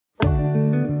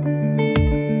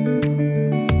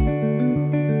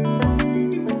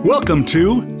Welcome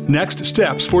to Next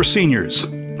Steps for Seniors,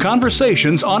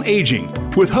 Conversations on Aging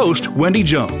with host Wendy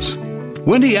Jones.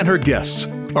 Wendy and her guests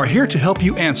are here to help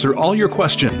you answer all your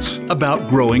questions about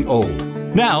growing old.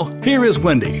 Now, here is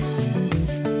Wendy.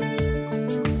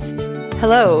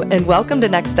 Hello, and welcome to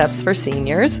Next Steps for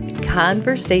Seniors,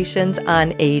 Conversations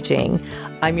on Aging.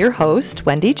 I'm your host,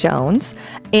 Wendy Jones,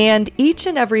 and each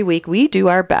and every week we do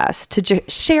our best to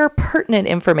share pertinent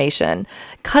information,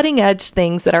 cutting-edge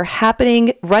things that are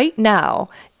happening right now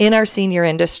in our senior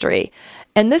industry.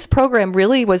 And this program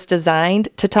really was designed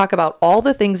to talk about all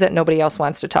the things that nobody else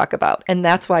wants to talk about. And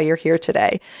that's why you're here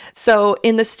today. So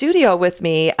in the studio with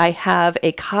me, I have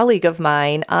a colleague of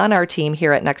mine on our team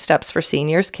here at Next Steps for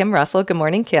Seniors, Kim Russell. Good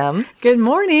morning, Kim. Good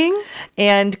morning.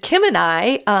 And Kim and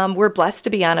I were blessed to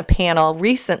be on a panel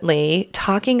recently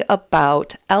talking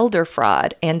about elder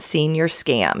fraud and senior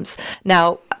scams.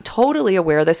 Now, totally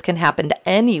aware this can happen to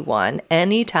anyone,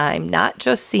 anytime, not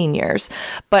just seniors.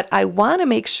 But I want to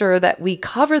make sure that we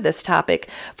cover this topic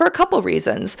for a couple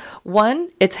reasons. One,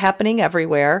 it's happening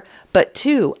everywhere. But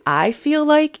two, I feel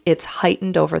like it's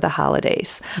heightened over the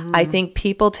holidays. I think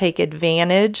people take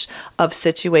advantage of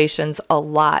situations a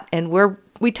lot, and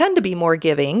we tend to be more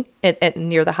giving at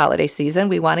near the holiday season.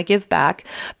 We want to give back.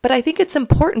 But I think it's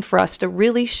important for us to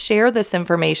really share this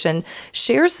information,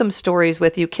 share some stories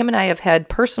with you. Kim and I have had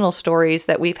personal stories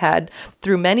that we've had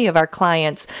through many of our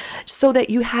clients so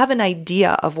that you have an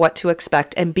idea of what to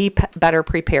expect and be better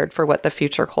prepared for what the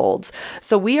future holds.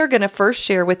 So we are going to first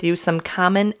share with you some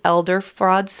common elder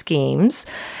fraud schemes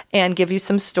and give you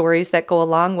some stories that go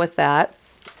along with that.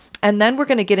 And then we're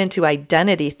going to get into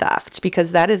identity theft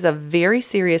because that is a very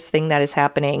serious thing that is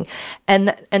happening.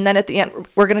 And then at the end,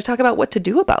 we're going to talk about what to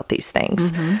do about these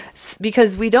things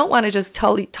because we don't want to just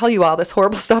tell you all this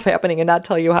horrible stuff happening and not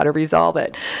tell you how to resolve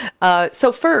it.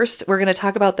 So first, we're going to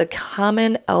talk about the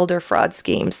common elder fraud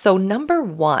schemes. So number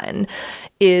one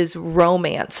is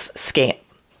romance scam.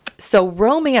 So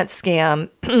romance scam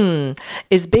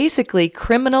is basically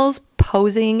criminals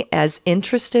posing as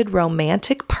interested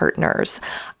romantic partners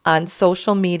on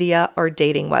social media or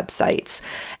dating websites.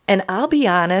 And I'll be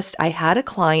honest, I had a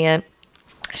client.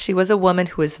 She was a woman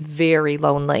who was very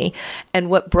lonely. And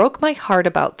what broke my heart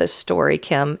about this story,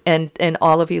 Kim, and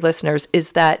all of you listeners,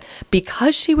 is that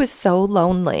because she was so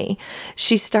lonely,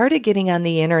 she started getting on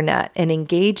the internet and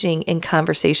engaging in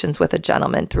conversations with a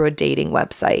gentleman through a dating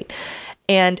website.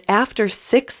 And after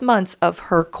 6 months of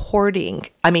him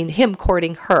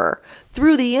courting her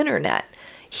through the internet,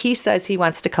 he says he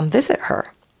wants to come visit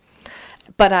her.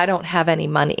 But I don't have any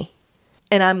money.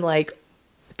 And I'm like,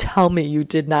 tell me you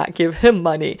did not give him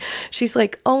money. She's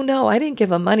like, oh no, I didn't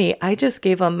give him money. I just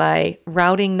gave him my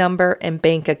routing number and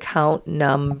bank account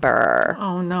number.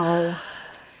 Oh no.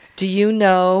 Do you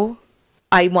know,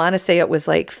 I want to say it was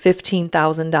like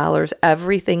 $15,000.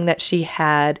 Everything that she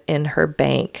had in her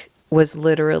bank was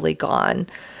literally gone.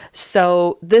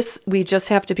 So we just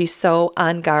have to be so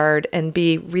on guard and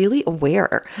be really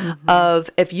aware of,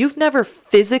 if you've never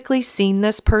physically seen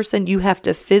this person, you have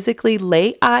to physically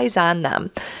lay eyes on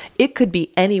them. It could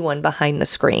be anyone behind the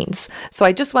screens. So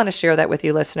I just want to share that with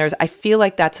you listeners. I feel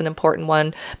like that's an important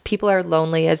one. People are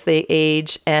lonely as they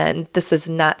age, and this is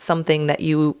not something that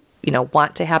you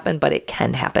want to happen, but it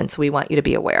can happen. So we want you to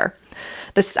be aware.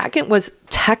 The second was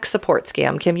tech support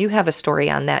scam. Kim, you have a story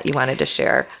on that you wanted to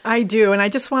share. I do. And I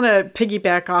just want to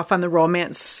piggyback off on the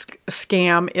romance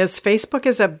scam. Facebook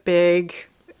is a big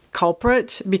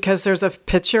culprit because there's a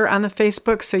picture on the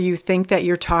Facebook. So you think that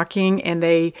you're talking and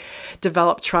they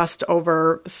develop trust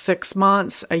over 6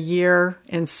 months, a year.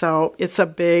 And so it's a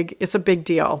big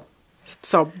deal.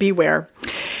 So beware.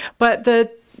 But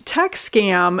the tech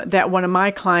scam that one of my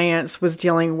clients was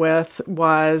dealing with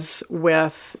was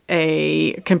with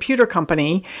a computer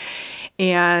company,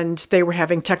 and they were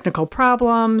having technical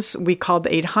problems. We called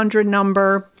the 800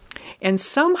 number, and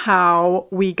somehow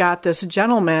we got this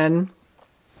gentleman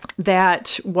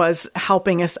that was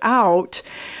helping us out,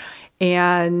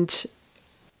 and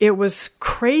it was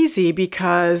crazy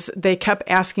because they kept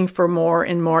asking for more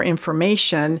and more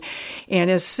information. And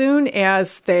as soon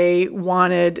as they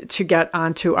wanted to get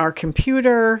onto our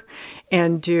computer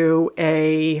and do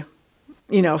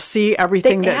see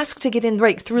everything they ask to get in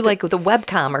right through like with a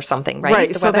webcam or something, right?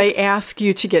 Right. So they ask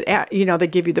you to get they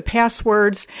give you the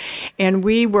passwords. And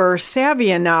we were savvy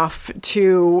enough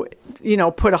to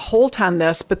put a halt on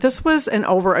this, but this was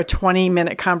over a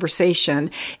 20-minute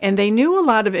conversation, and they knew a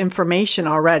lot of information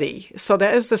already. So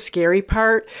that is the scary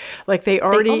part. Like they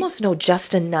almost know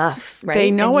just enough, right?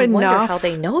 They know and you enough. Wonder how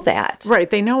they know that. Right.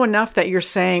 They know enough that you're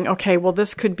saying, okay, well,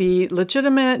 this could be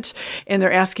legitimate, and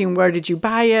they're asking, where did you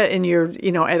buy it? And you're,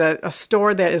 at a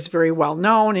store that is very well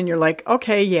known, and you're like,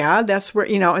 okay, yeah, that's where,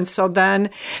 and so then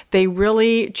they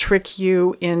really trick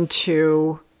you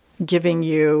into giving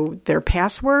you their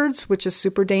passwords, which is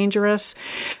super dangerous.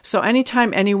 So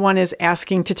anytime anyone is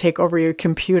asking to take over your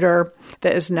computer,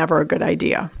 that is never a good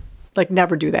idea. Like,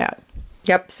 never do that.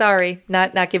 Yep. Sorry,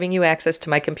 not giving you access to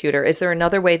my computer. Is there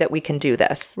another way that we can do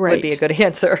this? Right. Would be a good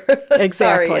answer.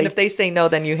 Exactly. Sorry. And if they say no,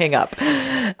 then you hang up.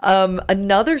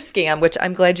 Another scam, which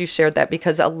I'm glad you shared that,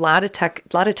 because a lot of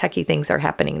techie things are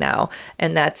happening now,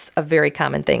 and that's a very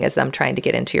common thing, is them trying to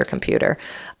get into your computer.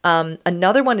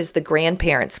 Another one is the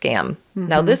grandparent scam. Mm-hmm.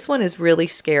 Now, this one is really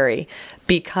scary,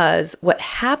 because what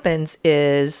happens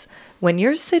is, when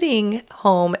you're sitting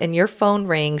home and your phone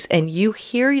rings and you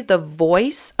hear the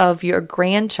voice of your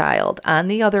grandchild on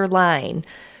the other line,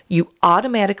 you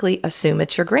automatically assume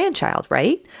it's your grandchild,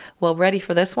 right? Well, ready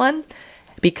for this one?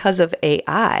 Because of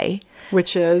AI.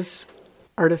 Which is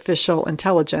artificial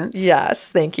intelligence. Yes,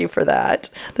 thank you for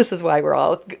that. This is why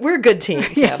we're a good team.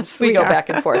 Yes, we go back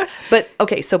and forth. But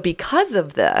okay, so because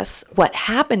of this, what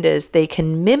happened is they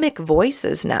can mimic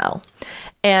voices now.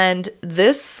 And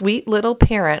this sweet little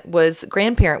grandparent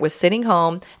was sitting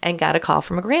home and got a call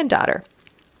from a granddaughter.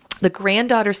 The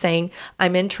granddaughter saying,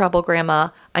 I'm in trouble, Grandma.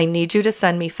 I need you to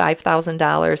send me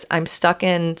 $5,000. I'm stuck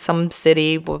in some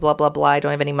city, blah, blah, blah, blah. I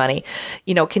don't have any money.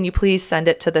 Can you please send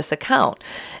it to this account?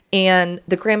 And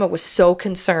the grandma was so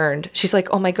concerned. She's like,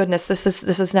 oh my goodness, this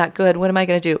is not good. What am I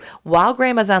going to do? While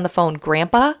Grandma's on the phone,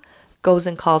 Grandpa goes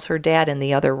and calls her dad in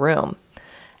the other room.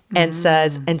 And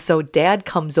says, and so Dad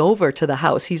comes over to the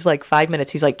house. He's like 5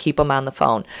 minutes. He's like, keep him on the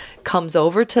phone. Comes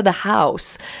over to the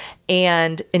house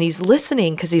and he's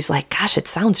listening because he's like, gosh, it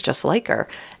sounds just like her.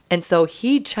 And so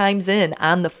he chimes in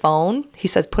on the phone. He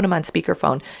says, put him on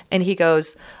speakerphone. And he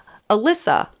goes,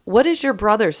 Alyssa, what is your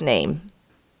brother's name?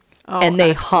 Oh, and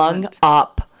they excellent. hung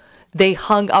up. They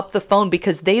hung up the phone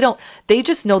because they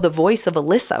just know the voice of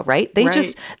Alyssa, right?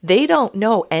 They don't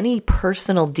know any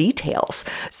personal details.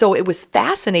 So it was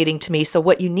fascinating to me. So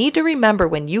what you need to remember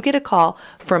when you get a call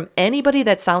from anybody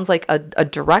that sounds like a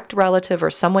direct relative or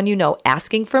someone you know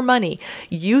asking for money,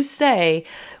 you say,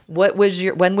 when was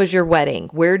your wedding?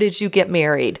 Where did you get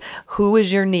married? Who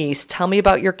is your niece? Tell me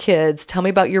about your kids. Tell me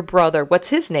about your brother. What's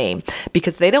his name?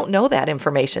 Because they don't know that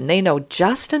information. They know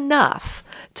just enough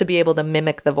to be able to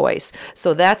mimic the voice.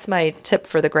 So that's my tip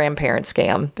for the grandparent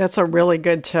scam. That's a really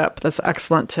good tip. That's an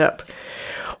excellent tip.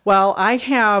 Well, I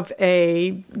have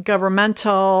a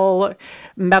governmental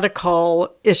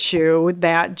medical issue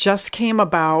that just came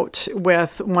about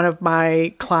with one of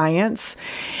my clients,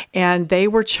 and they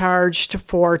were charged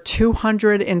for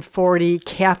 240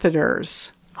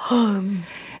 catheters.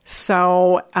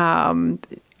 So,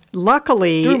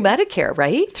 luckily... Through Medicare,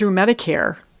 right? Through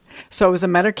Medicare. So it was a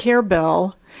Medicare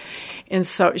bill. And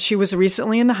so she was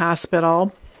recently in the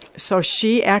hospital. So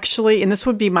she actually, and this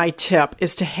would be my tip,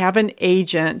 is to have an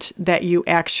agent that you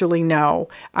actually know,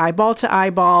 eyeball to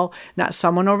eyeball, not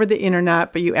someone over the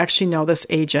internet, but you actually know this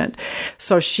agent.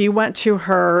 So she went to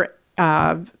her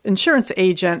insurance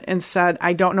agent and said,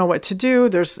 I don't know what to do.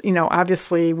 There's,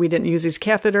 obviously we didn't use these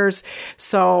catheters.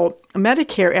 So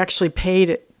Medicare actually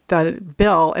paid the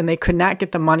bill and they could not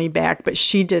get the money back, but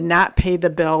she did not pay the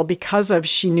bill because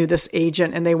she knew this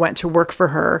agent and they went to work for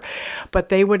her. But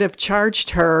they would have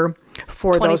charged her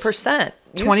for 20%.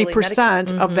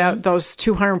 20% of those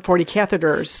 240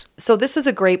 catheters. So this is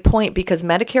a great point because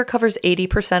Medicare covers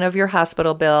 80% of your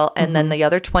hospital bill, and then the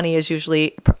other 20 is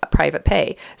usually private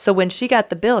pay. So when she got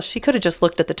the bill, she could have just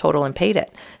looked at the total and paid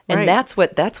it. And Right. that's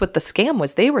what the scam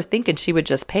was. They were thinking she would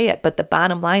just pay it, but the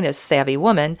bottom line is, savvy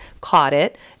woman caught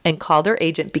it and called her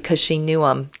agent because she knew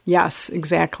him. Yes,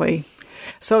 exactly.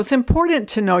 So it's important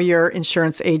to know your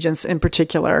insurance agents in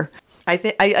particular. I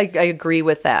agree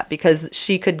with that because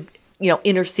she could,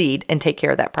 intercede and take care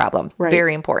of that problem. Right.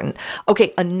 Very important.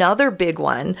 Okay, another big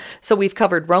one. So we've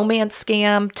covered romance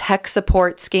scam, tech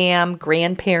support scam,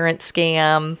 grandparent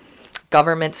scam,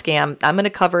 government scam. I'm going to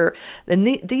cover, and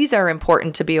these are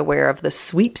important to be aware of, the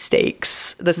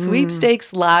sweepstakes,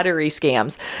 lottery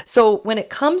scams. So when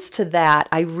it comes to that,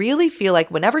 I really feel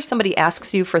like whenever somebody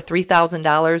asks you for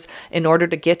 $3,000 in order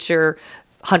to get your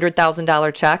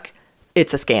 $100,000 check,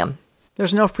 it's a scam.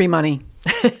 There's no free money.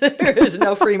 There is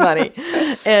no free money.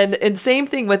 And same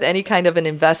thing with any kind of an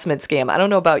investment scam. I don't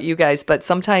know about you guys, but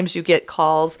sometimes you get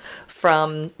calls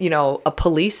from, a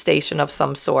police station of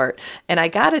some sort. And I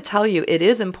got to tell you, it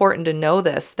is important to know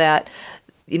this, that,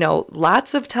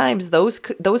 lots of times those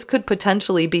could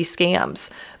potentially be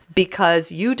scams,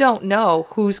 because you don't know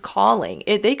who's calling.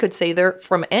 They could say they're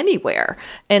from anywhere.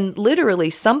 And literally,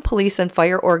 some police and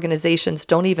fire organizations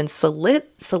don't even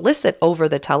solicit over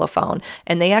the telephone.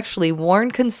 And they actually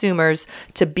warn consumers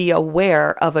to be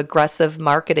aware of aggressive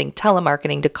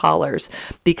telemarketing to callers,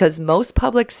 because most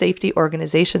public safety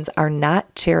organizations are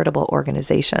not charitable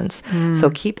organizations. So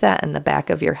keep that in the back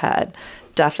of your head,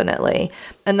 definitely.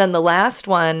 And then the last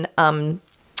one,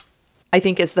 I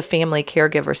think, is the family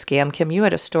caregiver scam. Kim, you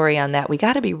had a story on that. We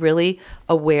got to be really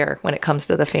aware when it comes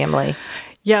to the family.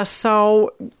 Yeah.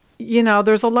 So,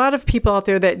 there's a lot of people out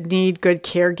there that need good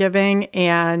caregiving,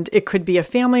 and it could be a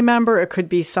family member. It could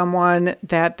be someone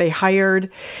that they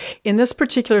hired. In this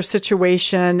particular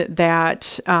situation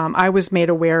that I was made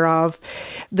aware of,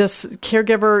 this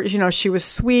caregiver, she was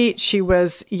sweet. She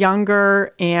was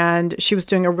younger, and she was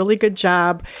doing a really good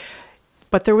job.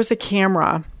 But there was a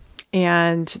camera,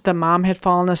 and the mom had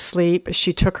fallen asleep.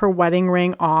 She took her wedding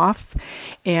ring off,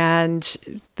 and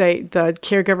the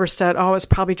caregiver said, oh, it's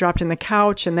probably dropped in the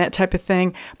couch and that type of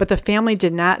thing. But the family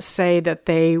did not say that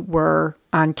they were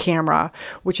on camera,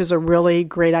 which is a really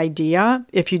great idea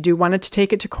if you do want to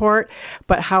take it to court.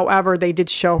 But however, they did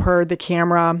show her the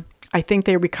camera. I think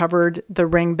they recovered the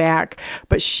ring back,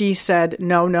 but she said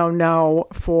no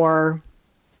for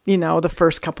the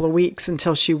first couple of weeks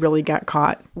until she really got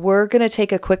caught. We're going to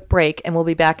take a quick break, and we'll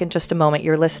be back in just a moment.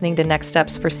 You're listening to Next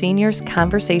Steps for Seniors,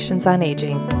 Conversations on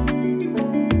Aging.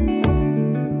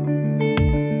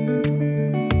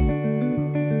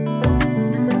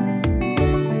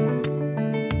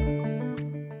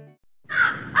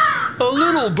 A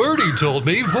little birdie told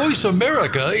me Voice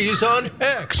America is on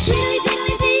X.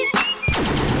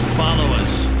 Follow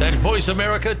us at Voice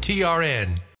America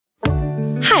TRN.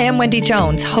 Hi, I'm Wendy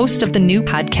Jones, host of the new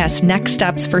podcast, Next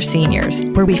Steps for Seniors,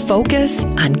 where we focus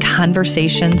on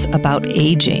conversations about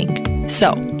aging.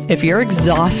 So, if you're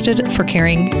exhausted for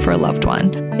caring for a loved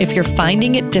one, if you're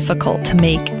finding it difficult to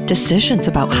make decisions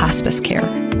about hospice care,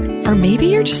 or maybe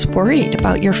you're just worried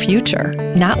about your future,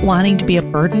 not wanting to be a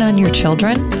burden on your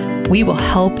children, we will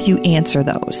help you answer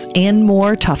those and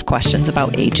more tough questions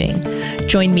about aging.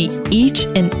 Join me each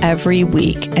and every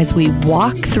week as we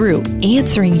walk through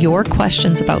answering your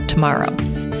questions about tomorrow.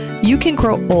 You can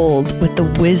grow old with the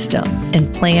wisdom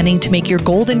and planning to make your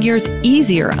golden years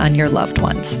easier on your loved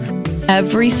ones.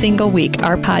 Every single week,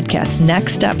 our podcast,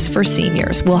 Next Steps for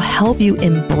Seniors, will help you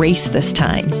embrace this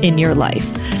time in your life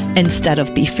instead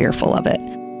of be fearful of it.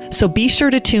 So be sure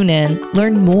to tune in,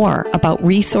 learn more about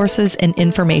resources and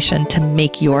information to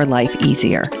make your life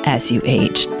easier as you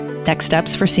age. Next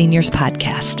Steps for Seniors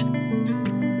podcast.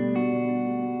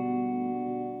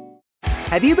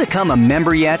 Have you become a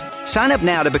member yet? Sign up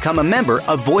now to become a member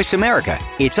of Voice America.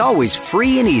 It's always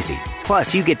free and easy.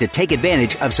 Plus, you get to take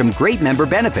advantage of some great member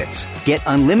benefits. Get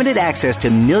unlimited access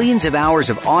to millions of hours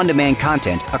of on-demand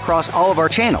content across all of our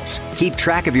channels. Keep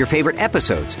track of your favorite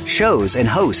episodes, shows, and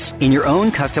hosts in your own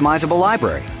customizable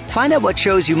library. Find out what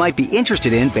shows you might be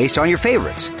interested in based on your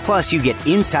favorites. Plus, you get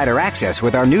insider access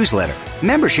with our newsletter.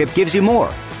 Membership gives you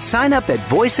more. Sign up at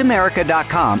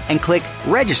voiceamerica.com and click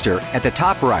register at the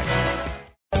top right.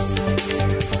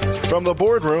 From the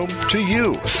boardroom to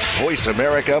you, Voice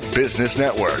America Business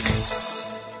Network.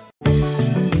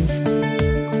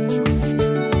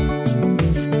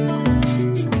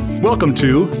 Welcome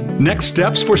to Next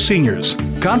Steps for Seniors,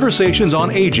 Conversations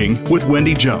on Aging with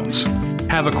Wendy Jones.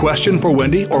 Have a question for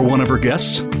Wendy or one of her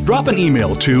guests? Drop an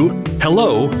email to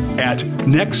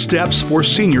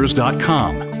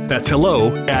hello@nextstepsforseniors.com. That's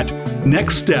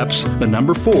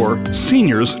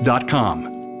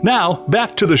hello@nextsteps4seniors.com. Now,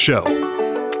 back to the show.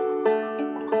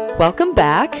 Welcome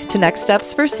back to Next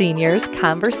Steps for Seniors,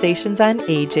 Conversations on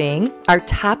Aging. Our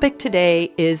topic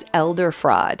today is elder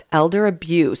fraud, elder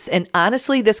abuse. And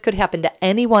honestly, this could happen to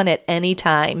anyone at any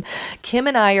time. Kim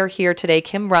and I are here today,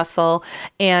 Kim Russell,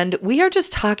 and we are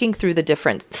just talking through the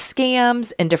different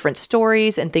scams and different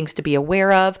stories and things to be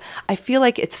aware of. I feel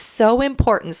like it's so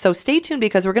important. So stay tuned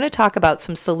because we're going to talk about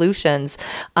some solutions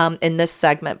in this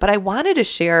segment. But I wanted to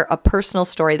share a personal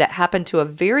story that happened to a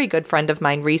very good friend of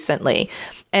mine recently.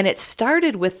 And it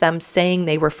started with them saying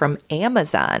they were from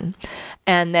Amazon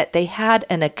and that they had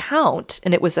an account,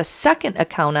 and it was a second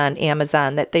account on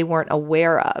Amazon that they weren't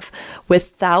aware of,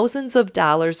 with thousands of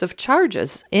dollars of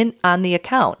charges on the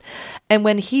account. And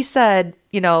when he said,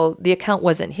 the account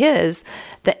wasn't his,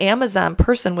 the Amazon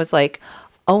person was like,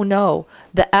 oh no,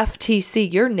 the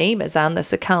FTC, your name is on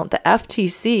this account. The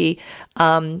FTC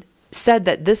said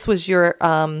that this was your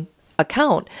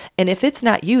account. And if it's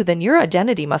not you, then your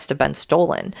identity must have been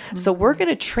stolen. So we're going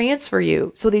to transfer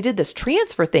you. So they did this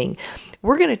transfer thing.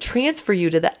 We're going to transfer you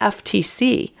to the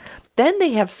FTC. Then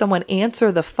they have someone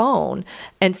answer the phone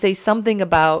and say something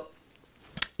about,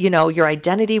 your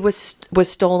identity was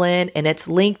stolen and it's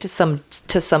linked to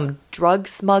some drug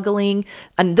smuggling.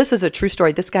 And this is a true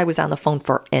story. This guy was on the phone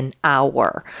for an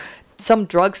hour. Some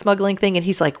drug smuggling thing. And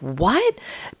he's like, what?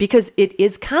 Because it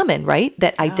is common, right?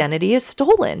 That identity is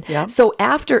stolen. Yeah. So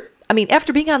after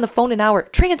being on the phone an hour,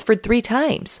 transferred 3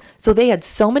 times. So they had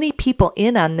so many people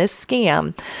in on this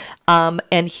scam.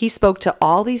 And he spoke to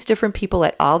all these different people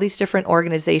at all these different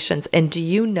organizations. And do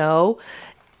you know,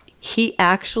 he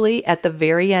actually, at the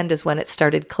very end is when it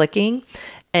started clicking.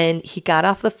 And he got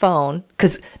off the phone,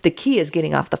 because the key is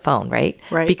getting off the phone, right?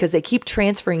 Right. Because they keep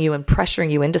transferring you and pressuring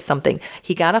you into something.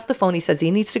 He got off the phone. He says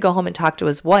he needs to go home and talk to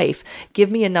his wife. Give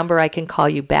me a number I can call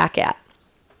you back at.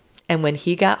 And when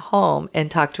he got home and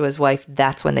talked to his wife,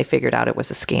 that's when they figured out it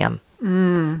was a scam.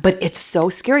 But it's so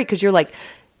scary because you're like,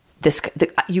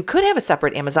 you could have a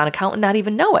separate Amazon account and not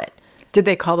even know it. Did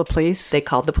they call the police? They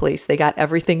called the police. They got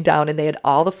everything down and they had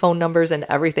all the phone numbers and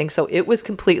everything. So it was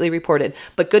completely reported.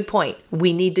 But good point.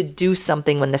 We need to do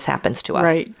something when this happens to us.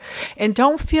 Right. And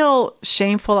don't feel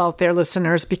shameful out there,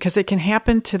 listeners, because it can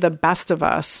happen to the best of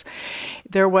us.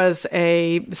 There was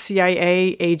a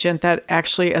CIA agent that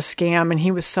actually a scam, and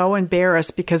he was so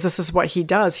embarrassed because this is what he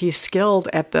does. He's skilled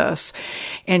at this.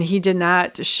 And he did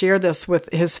not share this with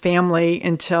his family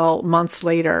until months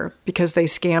later because they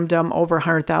scammed him over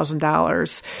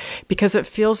 $100,000 because it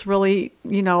feels really,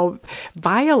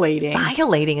 violating.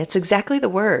 Violating. It's exactly the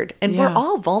word. And we're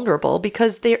all vulnerable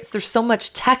because there's so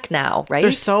much tech now, right?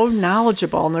 They're so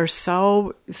knowledgeable and they're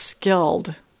so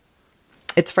skilled.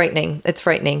 It's frightening. It's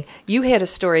frightening. You had a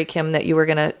story, Kim, that you were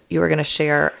gonna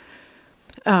share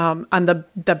on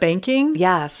the banking.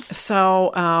 Yes.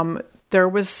 So there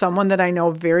was someone that I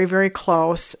know very, very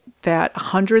close that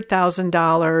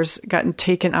 $100,000 gotten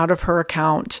taken out of her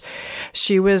account.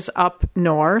 She was up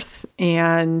north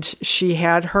and she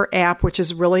had her app, which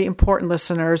is really important,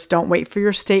 listeners. Don't wait for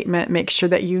your statement. Make sure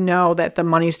that you know that the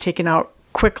money's taken out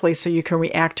quickly so you can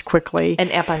react quickly.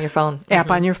 An app on your phone. App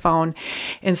on your phone.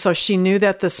 And so she knew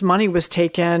that this money was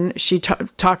taken. She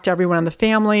talked to everyone in the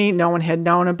family. No one had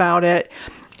known about it.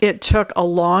 It took a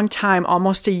long time,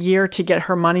 almost a year, to get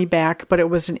her money back, but it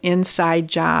was an inside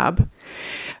job.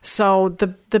 So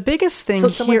the biggest thing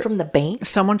someone from the bank?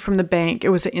 Someone from the bank. It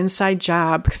was an inside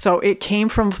job. So it came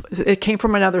from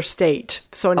another state.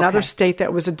 So another state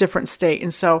that was a different state.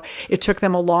 And so it took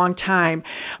them a long time.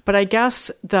 But I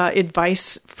guess the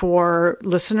advice for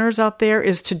listeners out there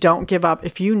is to don't give up.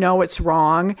 If you know it's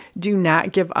wrong, do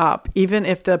not give up. Even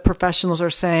if the professionals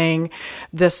are saying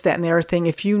this, that, and the other thing,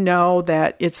 if you know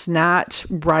that it's not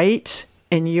right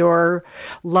and your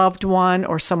loved one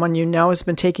or someone you know has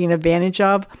been taken advantage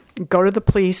of, go to the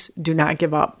police. Do not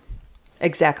give up.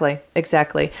 Exactly.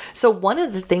 So one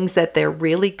of the things that they're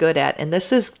really good at, and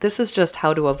this is just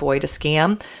how to avoid a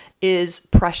scam, is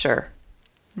pressure.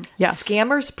 Yes.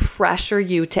 Scammers pressure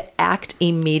you to act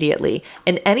immediately.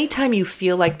 And anytime you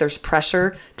feel like there's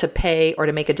pressure to pay or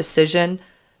to make a decision,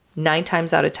 9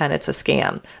 times out of 10, it's a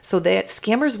scam. So that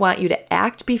scammers want you to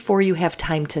act before you have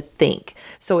time to think.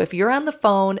 So if you're on the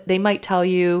phone, they might tell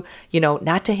you,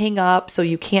 not to hang up so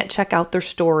you can't check out their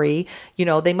story.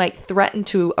 They might threaten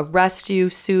to arrest you,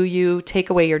 sue you, take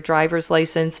away your driver's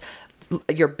license,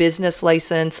 your business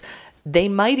license. They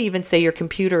might even say your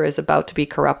computer is about to be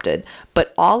corrupted.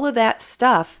 But all of that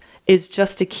stuff is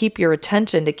just to keep your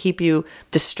attention, to keep you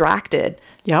distracted.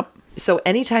 Yep. So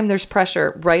anytime there's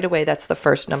pressure, right away, that's the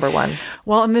first number one.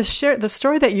 Well, and the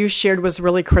story that you shared was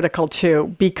really critical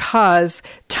too, because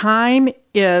time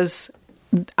is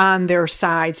on their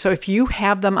side. So if you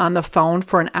have them on the phone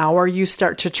for an hour, you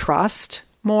start to trust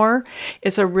more.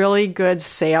 It's a really good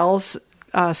sales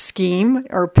scheme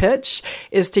or pitch,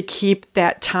 is to keep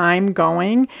that time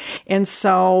going. And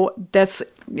so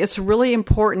it's really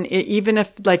important, even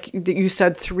if, like you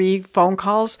said, 3 phone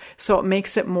calls, so it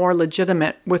makes it more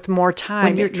legitimate with more time.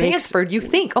 When you're transferred, you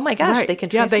think, oh my gosh, right. They can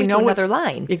transfer me to another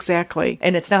line. Exactly.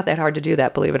 And it's not that hard to do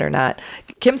that, believe it or not.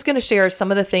 Kim's going to share some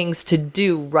of the things to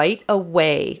do right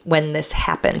away when this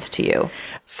happens to you.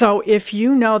 So if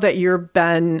you know that you've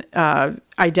been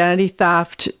identity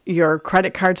theft, your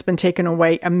credit card's been taken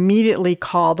away, immediately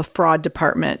call the fraud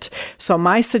department. So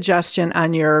my suggestion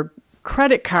on your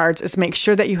credit cards is make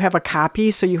sure that you have a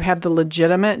copy, so you have the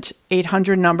legitimate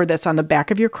 800 number that's on the back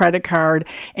of your credit card,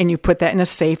 and you put that in a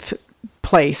safe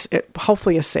place,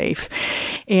 hopefully a safe.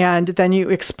 And then you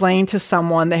explain to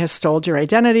someone that has stole your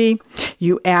identity.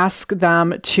 You ask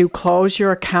them to close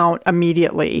your account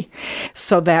immediately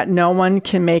so that no one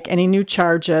can make any new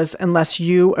charges unless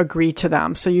you agree to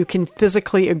them. So you can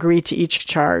physically agree to each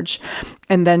charge.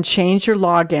 And then change your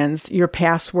logins, your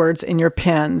passwords, and your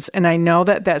PINs. And I know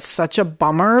that that's such a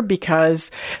bummer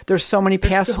because there's so many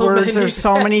passwords, there's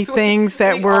so many things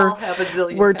that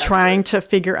we're trying to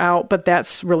figure out, but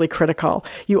that's really critical.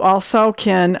 You also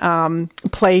can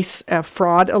place a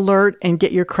fraud alert and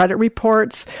get your credit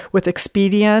reports with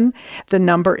Expedian. The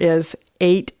number is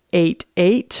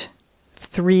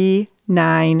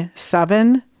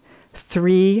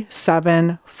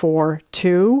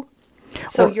 888-397-3742.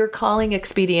 So you're calling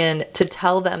Expedian to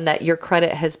tell them that your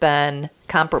credit has been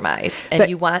compromised, and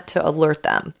you want to alert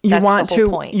them. That's the whole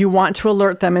point. You want to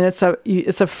alert them, and it's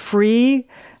a free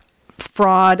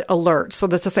fraud alert. So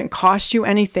this doesn't cost you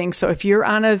anything. So if you're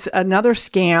on another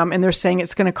scam and they're saying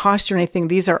it's going to cost you anything,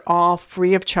 these are all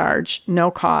free of charge,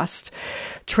 no cost.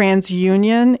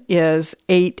 TransUnion is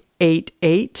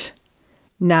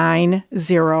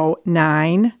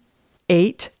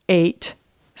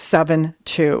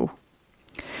 888-909-8872.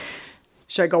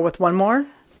 Should I go with one more?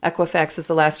 Equifax is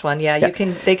the last one. Yeah,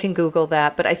 they can Google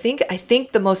that. But I think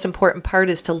the most important part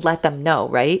is to let them know,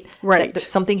 right? Right. That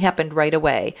something happened right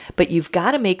away. But you've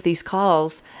got to make these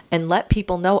calls and let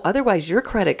people know. Otherwise, your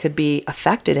credit could be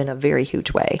affected in a very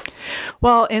huge way.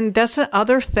 Well, and that's the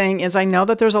other thing is I know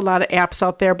that there's a lot of apps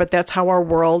out there, but that's how our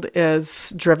world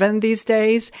is driven these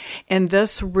days. And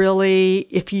this really,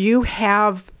 if you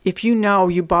know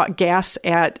you bought gas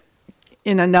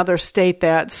in another state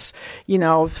that's,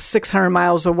 600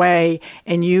 miles away,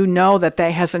 and you know that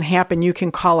hasn't happened, you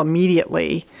can call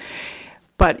immediately.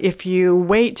 But if you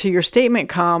wait till your statement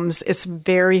comes, it's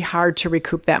very hard to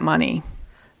recoup that money.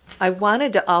 I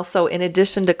wanted to also, in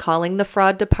addition to calling the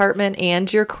fraud department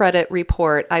and your credit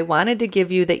report, I wanted to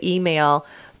give you the email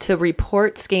to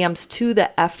report scams to the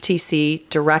FTC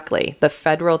directly, the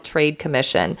Federal Trade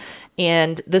Commission.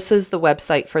 And this is the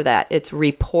website for that. It's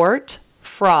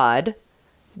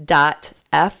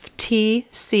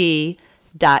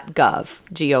reportfraud.ftc.gov,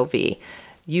 G-O-V.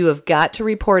 You have got to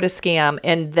report a scam,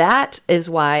 and that is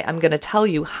why I'm going to tell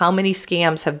you how many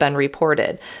scams have been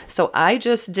reported. So I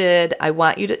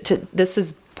want you to this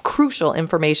is crucial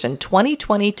information.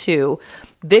 2022,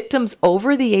 victims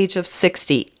over the age of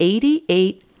 60,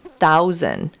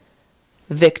 88,000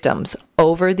 victims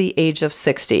over the age of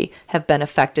 60 have been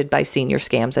affected by senior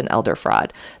scams and elder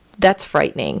fraud. That's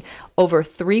frightening. Over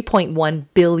 $3.1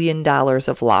 billion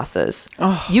of losses.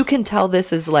 Oh. You can tell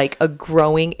this is like a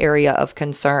growing area of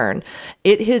concern.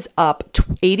 It is up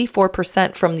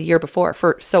 84% from the year before.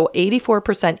 So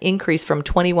 84% increase from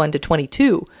 21 to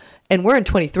 22. And we're in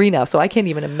 23 now, so I can't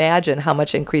even imagine how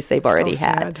much increase they've already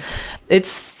had.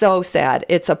 It's so sad.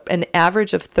 It's an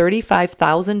average of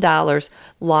 $35,000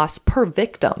 loss per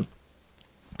victim.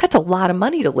 That's a lot of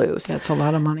money to lose. That's a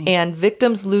lot of money. And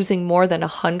victims losing more than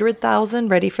 100,000.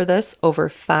 Ready for this? Over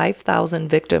 5,000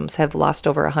 victims have lost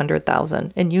over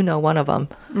 100,000, and you know one of them.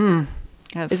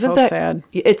 That's Isn't so sad.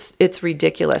 It's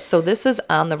ridiculous. So this is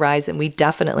on the rise, and we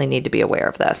definitely need to be aware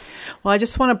of this. Well, I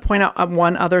just want to point out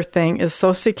one other thing: is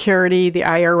Social Security, the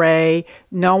IRA.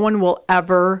 No one will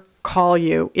ever call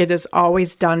you. It is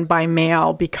always done by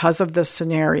mail because of this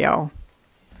scenario.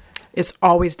 It's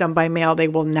always done by mail. They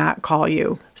will not call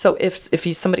you. So if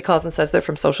somebody calls and says they're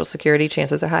from Social Security,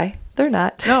 chances are high they're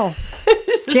not. No.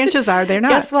 Chances are they're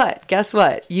not. Guess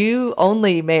what? You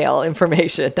only mail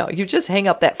information. No, you just hang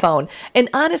up that phone. And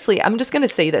honestly, I'm just going to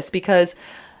say this because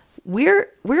we're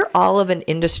all of an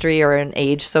industry or an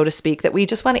age, so to speak, that we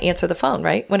just want to answer the phone,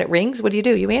 right? When it rings, what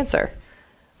do? You answer.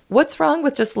 What's wrong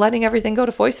with just letting everything go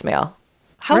to voicemail?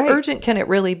 How urgent can it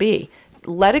really be?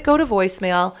 Let it go to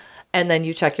voicemail, and then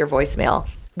you check your voicemail.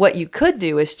 What you could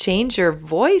do is change your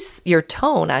voice, your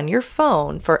tone on your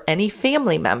phone for any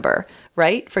family member,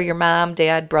 right? For your mom,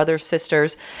 dad, brothers,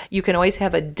 sisters, you can always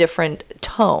have a different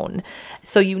tone.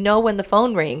 So you know when the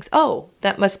phone rings, oh,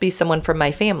 that must be someone from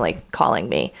my family calling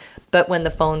me. But when the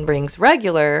phone rings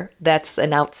regular, that's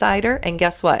an outsider. And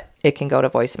guess what? It can go to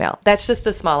voicemail. That's just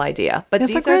a small idea. But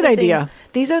that's a great idea.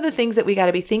 These are the things that we got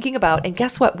to be thinking about. And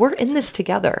guess what? We're in this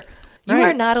together. You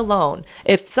are not alone.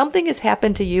 If something has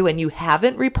happened to you and you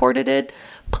haven't reported it,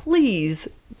 please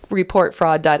report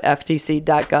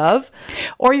fraud.ftc.gov.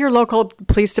 Or your local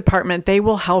police department. They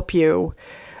will help you.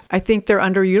 I think they're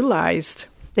underutilized.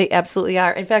 They absolutely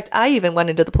are. In fact, I even went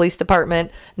into the police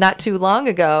department not too long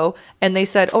ago, and they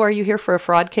said, oh, are you here for a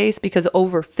fraud case? Because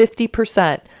over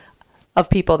 50% of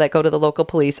people that go to the local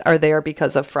police are there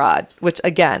because of fraud, which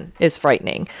again is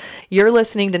frightening. You're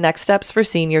listening to Next Steps for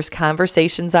Seniors,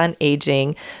 Conversations on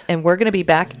Aging, and we're going to be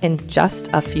back in just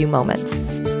a few moments.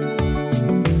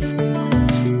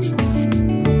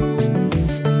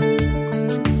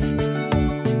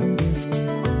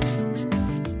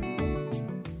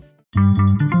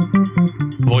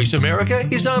 Voice America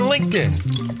is on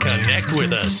LinkedIn. Connect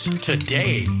with us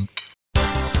today.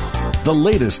 The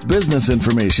latest business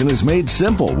information is made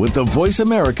simple with the Voice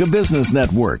America Business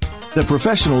Network. The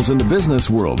professionals in the business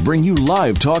world bring you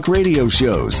live talk radio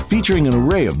shows featuring an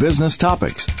array of business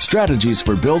topics, strategies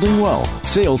for building wealth,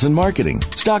 sales and marketing,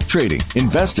 stock trading,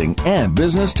 investing, and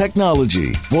business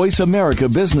technology. Voice America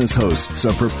Business hosts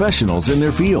are professionals in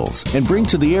their fields and bring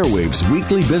to the airwaves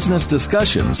weekly business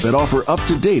discussions that offer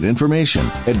up-to-date information,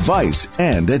 advice,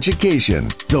 and education.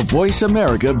 The Voice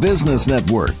America Business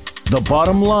Network. The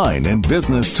bottom line in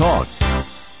business talk.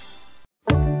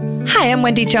 Hi, I'm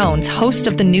Wendy Jones, host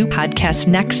of the new podcast,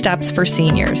 Next Steps for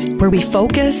Seniors, where we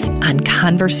focus on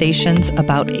conversations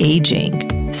about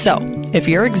aging. So, if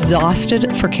you're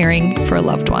exhausted for caring for a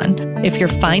loved one, if you're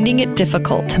finding it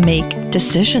difficult to make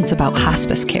decisions about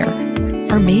hospice care,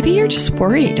 or maybe you're just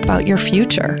worried about your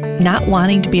future, not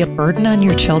wanting to be a burden on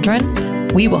your children,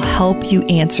 we will help you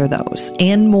answer those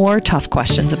and more tough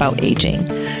questions about aging.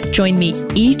 Join me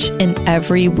each and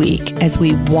every week as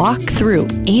we walk through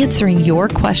answering your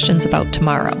questions about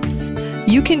tomorrow.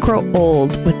 You can grow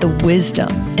old with the wisdom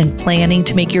and planning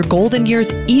to make your golden years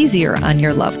easier on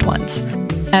your loved ones.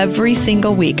 Every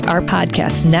single week, our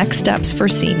podcast, Next Steps for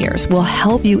Seniors, will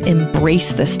help you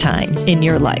embrace this time in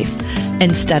your life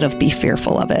instead of be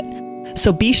fearful of it.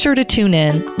 So be sure to tune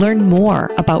in, learn more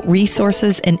about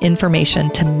resources and information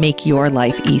to make your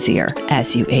life easier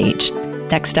as you age.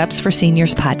 Next Steps for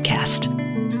Seniors podcast.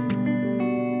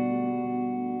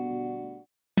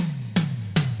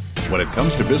 When it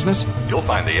comes to business, you'll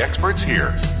find the experts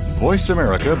here. Voice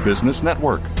America Business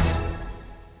Network.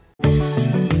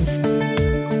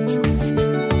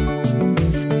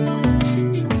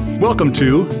 Welcome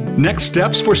to Next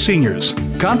Steps for Seniors,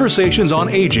 Conversations on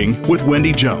Aging with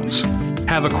Wendy Jones.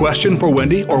 Have a question for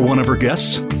Wendy or one of her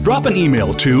guests? Drop an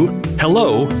email to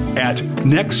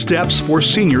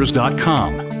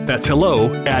hello@nextstepsforseniors.com. That's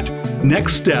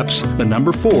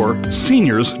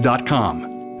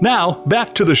hello@nextsteps4seniors.com. Now,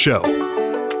 back to the show.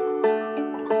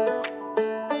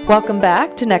 Welcome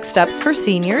back to Next Steps for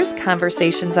Seniors,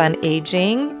 Conversations on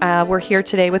Aging. We're here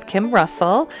today with Kim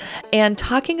Russell and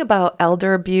talking about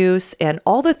elder abuse and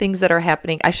all the things that are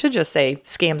happening. I should just say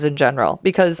scams in general,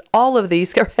 because all of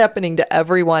these are happening to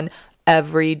everyone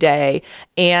every day.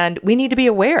 And we need to be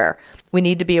aware. We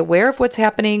need to be aware of what's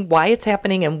happening, why it's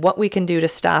happening, and what we can do to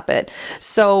stop it.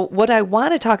 So what I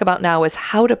want to talk about now is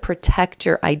how to protect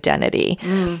your identity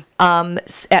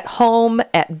at home,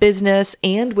 at business,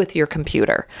 and with your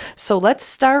computer. So let's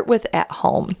start with at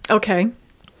home. Okay.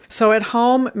 So at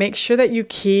home, make sure that you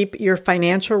keep your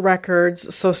financial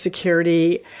records, Social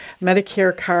Security,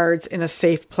 Medicare cards in a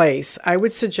safe place. I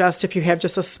would suggest if you have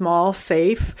just a small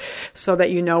safe so that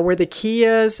you know where the key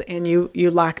is and you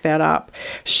lock that up.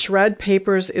 Shred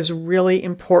papers is really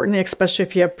important, especially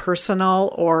if you have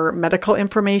personal or medical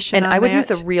information And on I would that.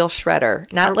 use a real shredder,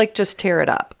 not like just tear it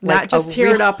up. Not like just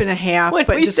tear it up in a half, when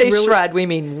but we just say really shred, we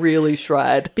mean really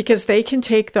shred. Because they can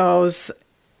take those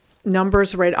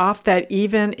numbers right off that,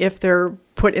 even if they're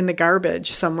put in the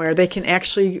garbage somewhere, they can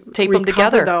actually tape them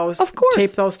together. Those, of course. tape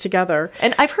those together.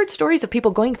 And I've heard stories of people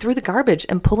going through the garbage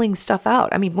and pulling stuff out.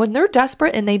 I mean, when they're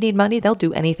desperate and they need money, they'll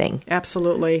do anything.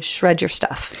 Absolutely. Shred your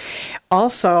stuff.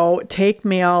 Also, take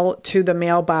mail to the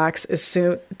mailbox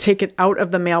take it out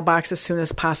of the mailbox as soon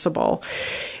as possible.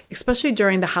 Especially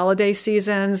during the holiday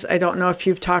seasons. I don't know if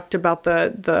you've talked about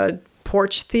the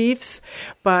porch thieves,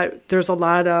 but there's a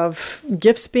lot of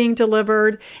gifts being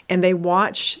delivered, and they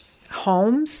watch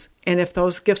homes, and if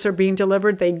those gifts are being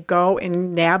delivered, they go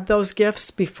and nab those gifts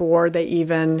before they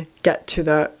even get to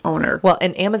the owner. Well,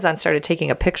 and Amazon started taking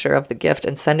a picture of the gift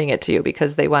and sending it to you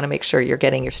because they want to make sure you're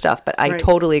getting your stuff. But I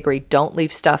totally agree. Don't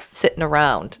leave stuff sitting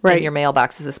around in your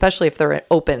mailboxes, especially if they're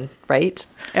open, right?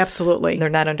 Absolutely. They're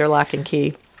not under lock and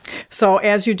key. So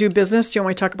as you do business, do you want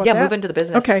me to talk about that? Yeah, move into the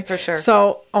business. Okay. For sure.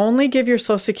 So only give your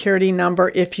Social Security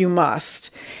number if you must.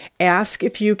 Ask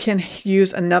if you can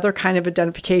use another kind of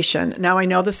identification. Now, I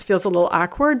know this feels a little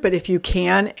awkward, but if you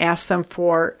can, ask them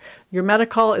for your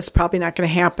medical. Is probably not going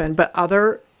to happen, but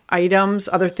other items,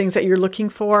 other things that you're looking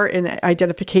for in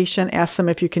identification, ask them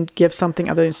if you can give something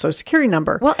other than Social Security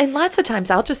number. Well, and lots of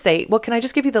times I'll just say, well, can I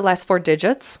just give you the last 4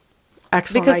 digits?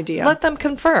 Excellent because idea. Let them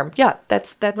confirm. Yeah,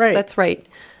 that's right.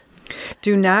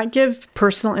 Do not give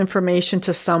personal information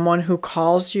to someone who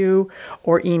calls you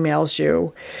or emails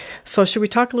you. So should we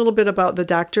talk a little bit about the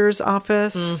doctor's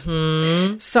office?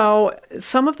 Mm-hmm. So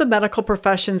some of the medical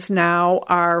professions now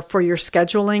are for your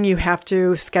scheduling, you have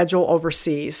to schedule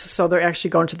overseas. So they're actually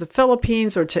going to the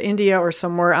Philippines or to India or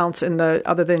somewhere else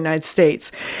other than the United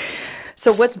States.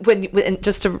 So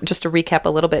just to recap a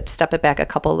little bit, step it back a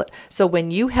couple. So when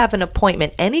you have an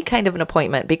appointment, any kind of an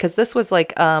appointment, because this was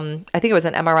like, I think it was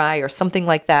an MRI or something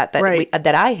like that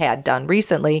that I had done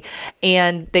recently.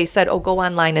 And they said, oh, go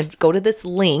online and go to this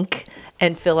link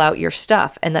and fill out your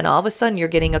stuff. And then all of a sudden you're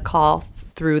getting a call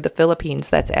through the Philippines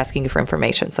that's asking you for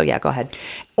information. So yeah, go ahead.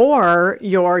 Or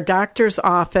your doctor's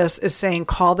office is saying,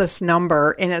 call this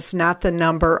number, and it's not the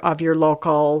number of your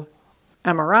local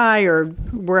MRI or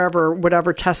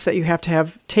whatever test that you have to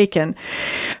have taken.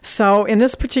 So in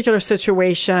this particular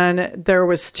situation, there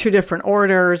was 2 different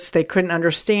orders. They couldn't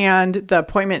understand. The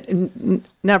appointment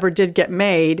never did get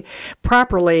made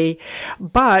properly.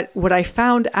 But what I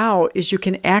found out is you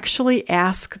can actually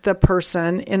ask the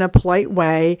person in a polite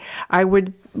way, I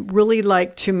would really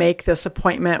like to make this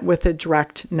appointment with a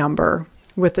direct number,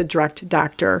 with a direct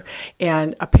doctor.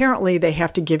 And apparently they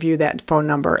have to give you that phone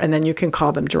number, and then you can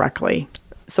call them directly.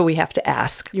 So we have to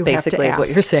ask, is what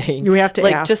you're saying. You have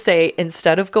to ask. Just say,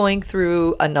 instead of going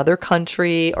through another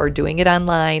country or doing it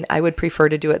online, I would prefer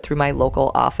to do it through my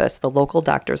local office, the local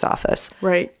doctor's office.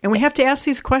 Right. And we have to ask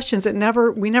these questions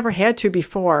that we never had to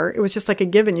before. It was just like a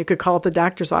given. You could call up the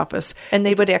doctor's office. And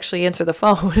they would actually answer the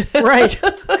phone. Right.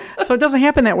 So it doesn't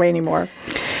happen that way anymore.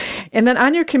 And then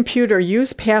on your computer,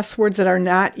 use passwords that are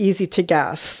not easy to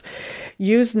guess.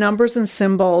 Use numbers and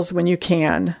symbols when you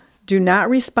can. Do not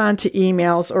respond to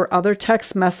emails or other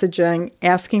text messaging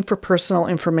asking for personal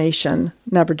information.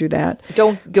 Never do that.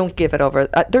 Don't give it over.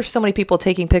 There's so many people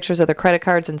taking pictures of their credit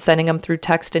cards and sending them through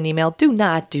text and email. Do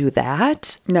not do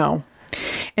that. No.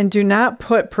 And do not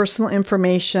put personal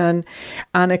information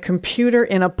on a computer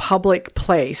in a public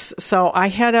place. So I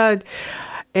had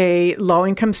a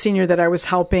low-income senior that I was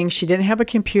helping. She didn't have a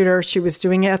computer. She was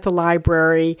doing it at the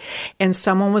library, and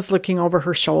someone was looking over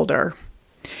her shoulder.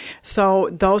 So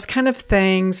those kind of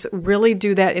things, really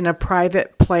do that in a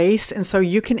private place. And so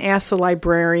you can ask the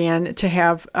librarian to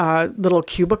have a little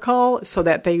cubicle so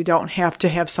that they don't have to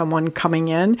have someone coming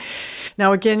in.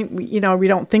 Now, again, we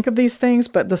don't think of these things,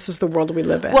 but this is the world we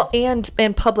live in. Well, and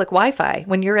public Wi-Fi.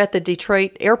 When you're at the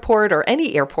Detroit airport or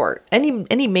any airport,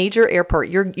 any major airport,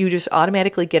 you just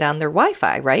automatically get on their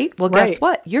Wi-Fi, right? Well, guess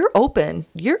what? You're open.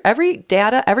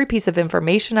 Every piece of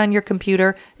information on your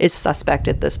computer is suspect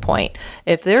at this point.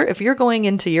 If you're going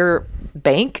into your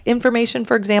bank information,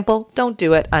 for example, don't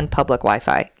do it on public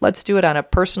Wi-Fi. Let's do it on a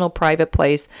personal, private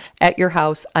place at your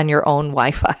house on your own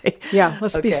Wi-Fi. Yeah,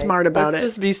 let's be smart about it. Let's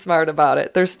just be smart about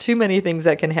it. There's too many things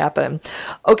that can happen.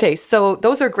 Okay, so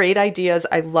those are great ideas.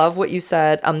 I love what you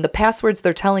said. The passwords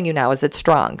they're telling you now, is it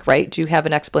strong, right? Do you have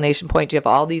an explanation point? Do you have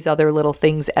all these other little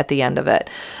things at the end of it?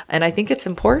 And I think it's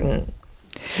important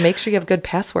to make sure you have good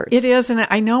passwords. It is, and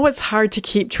I know it's hard to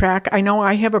keep track. I know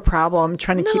I have a problem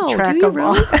trying to keep track of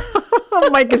all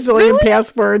my gazillion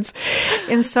passwords.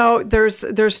 And so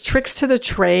there's tricks to the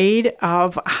trade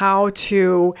of how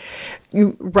to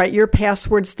write your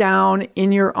passwords down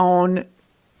in your own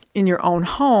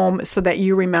home so that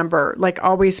you remember. Like,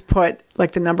 always put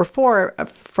like the number 4 in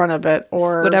front of it,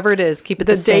 or whatever it is, keep it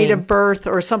the same. Date of birth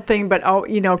or something, but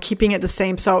keeping it the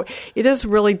same. So it is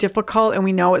really difficult, and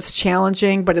we know it's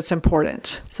challenging, but it's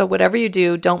important. So whatever you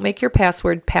do, don't make your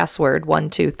password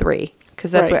 123. Because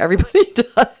that's what everybody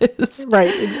does.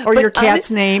 Right. Or your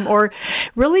cat's name, or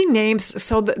really names.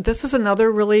 So this is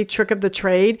another really trick of the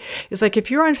trade, is like if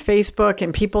you're on Facebook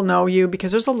and people know you, because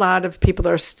there's a lot of people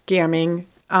that are scamming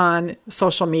on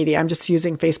social media. I'm just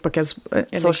using Facebook as an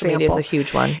example. Social media is a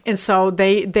huge one. And so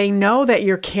they know that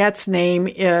your cat's name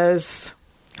is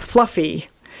Fluffy.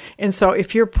 And so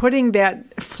if you're putting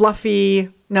that Fluffy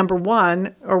number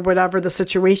 1 or whatever the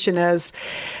situation is,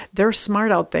 they're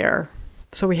smart out there.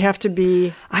 So we have to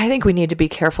be... I think we need to be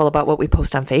careful about what we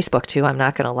post on Facebook too. I'm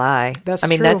not going to lie. That's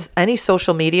true. That's any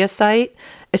social media site.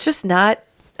 It's just not...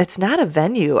 It's not a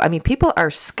venue. I mean, people are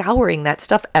scouring that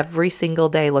stuff every single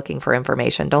day looking for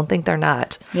information. Don't think they're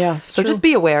not. Yeah, so just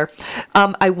be aware.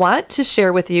 I want to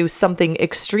share with you something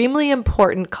extremely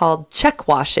important called check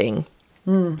washing.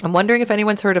 I'm wondering if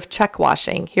anyone's heard of check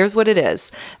washing. Here's what it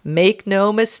is. Make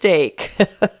no mistake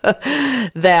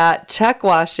that check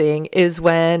washing is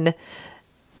when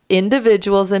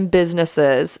individuals and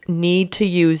businesses need to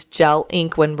use gel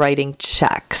ink when writing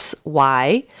checks.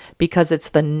 Why? Because it's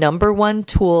the number 1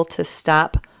 tool to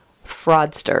stop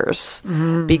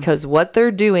fraudsters. Because what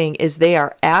they're doing is they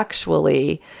are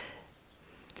actually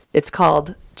It's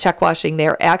called check washing.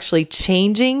 They're actually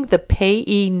changing the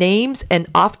payee names and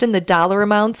often the dollar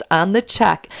amounts on the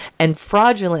check and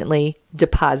fraudulently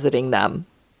depositing them.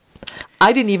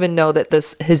 I didn't even know that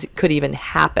this could even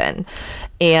happen.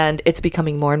 And it's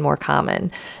becoming more and more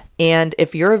common. And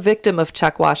if you're a victim of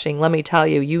check washing, let me tell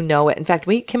you, you know it. In fact,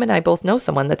 Kim and I both know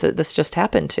someone that this just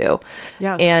happened to.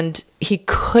 Yes. And he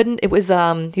was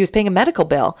paying a medical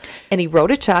bill and he wrote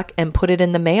a check and put it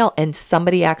in the mail and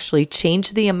somebody actually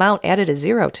changed the amount, added a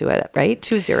zero to it, right?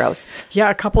 2 zeros. Yeah,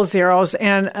 a couple zeros.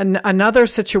 And another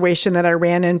situation that I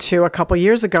ran into a couple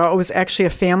years ago, it was actually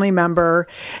a family member.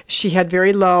 She had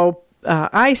very low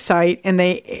eyesight and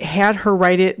they had her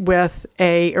write it with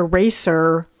a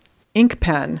eraser ink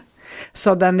pen.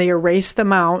 So then they erased the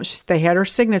amount. They had her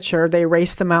signature. They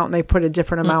erased the amount and they put a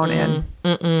different amount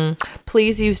in.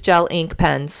 Please use gel ink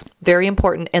pens. Very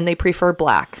important. And they prefer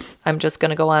black. I'm just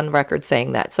going to go on record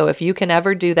saying that. So if you can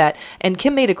ever do that. And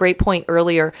Kim made a great point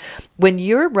earlier. When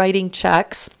you're writing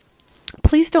checks,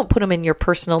 please don't put them in your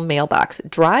personal mailbox.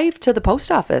 Drive to the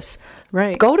post office.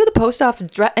 Right. Go to the post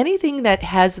office. Anything that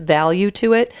has value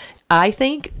to it, I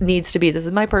think needs to be, this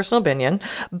is my personal opinion,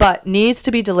 but needs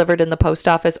to be delivered in the post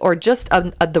office or just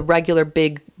the regular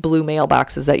big blue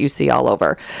mailboxes that you see all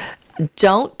over.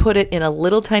 Don't put it in a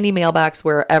little tiny mailbox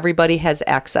where everybody has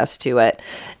access to it.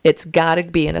 It's got to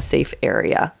be in a safe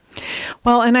area.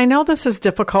 Well, and I know this is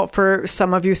difficult for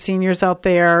some of you seniors out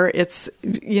there. It's,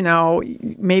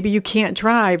 maybe you can't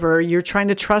drive or you're trying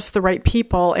to trust the right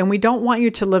people, and we don't want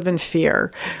you to live in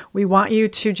fear. We want you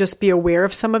to just be aware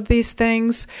of some of these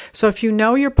things. So if you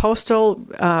know your postal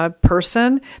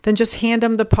person, then just hand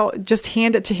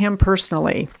it to him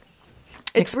personally.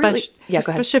 It's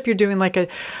especially if you're doing like a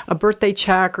birthday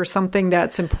check or something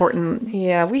that's important.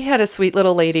 Yeah, we had a sweet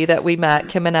little lady that we met,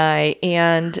 Kim and I,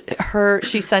 and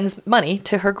she sends money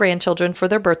to her grandchildren for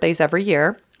their birthdays every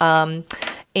year,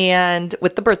 and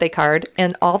with the birthday card,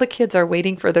 and all the kids are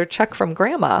waiting for their check from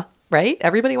Grandma. Right?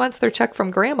 Everybody wants their check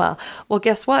from Grandma. Well,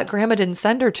 guess what? Grandma didn't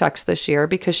send her checks this year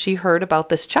because she heard about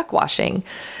this check washing.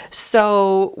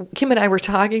 So Kim and I were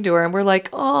talking to her and we're like,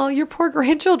 oh, your poor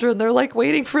grandchildren. They're like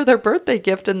waiting for their birthday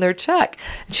gift and their check.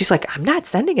 And she's like, I'm not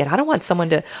sending it. I don't want someone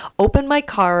to open my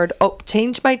card,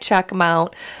 change my check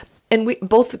amount. And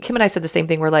Kim and I said the same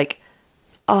thing. We're like,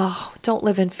 oh, don't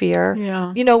live in fear.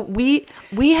 Yeah. We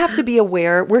have to be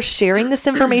aware. We're sharing this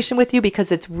information with you because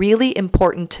it's really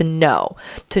important to know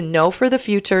for the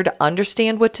future, to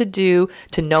understand what to do,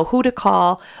 to know who to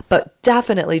call, but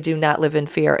definitely do not live in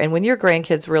fear. And when your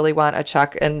grandkids really want a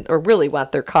check or really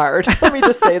want their card, let me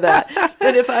just say that.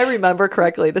 And if I remember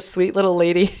correctly, the sweet little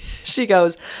lady, she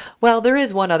goes, well, there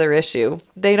is one other issue.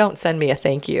 They don't send me a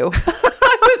thank you.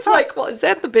 Like, well, is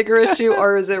that the bigger issue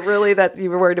or is it really that you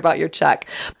were worried about your check?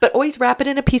 But always wrap it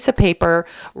in a piece of paper,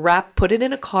 put it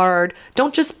in a card.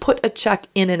 Don't just put a check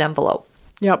in an envelope.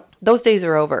 Yep. Those days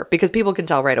are over because people can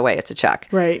tell right away it's a check.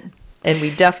 Right. And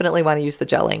we definitely want to use the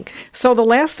gel ink. So the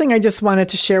last thing I just wanted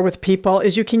to share with people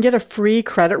is you can get a free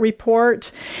credit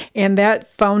report, and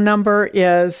that phone number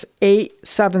is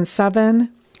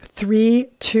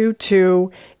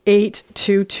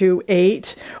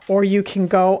 877-322-8228, or you can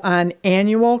go on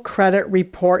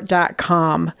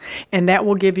annualcreditreport.com, and that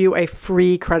will give you a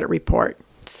free credit report.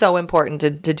 So important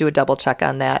to do a double check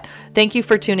on that. Thank you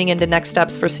for tuning into Next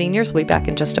Steps for Seniors. We'll be back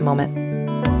in just a moment.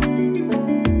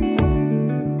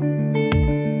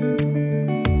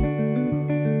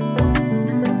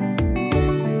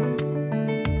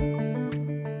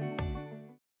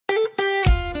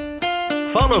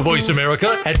 Follow Voice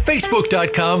America at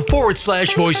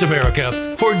Facebook.com/Voice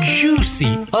America for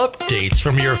juicy updates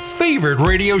from your favorite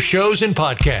radio shows and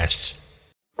podcasts.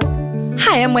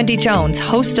 Hi, I'm Wendy Jones,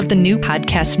 host of the new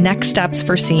podcast Next Steps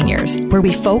for Seniors, where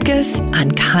we focus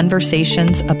on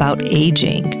conversations about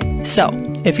aging. So,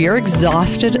 if you're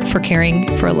exhausted for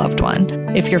caring for a loved one,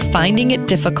 if you're finding it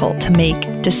difficult to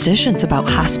make decisions about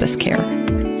hospice care,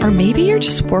 or maybe you're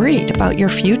just worried about your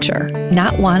future,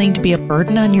 not wanting to be a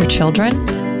burden on your children,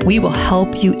 we will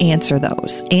help you answer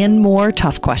those and more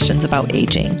tough questions about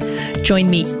aging. Join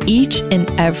me each and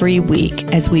every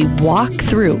week as we walk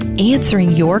through answering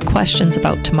your questions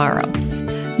about tomorrow.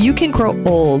 You can grow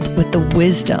old with the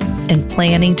wisdom and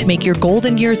planning to make your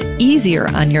golden years easier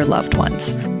on your loved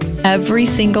ones. Every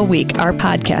single week, our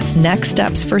podcast, Next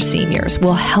Steps for Seniors,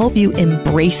 will help you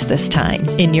embrace this time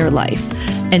in your life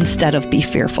instead of be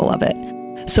fearful of it.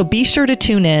 So be sure to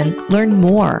tune in, learn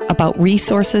more about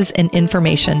resources and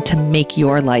information to make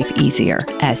your life easier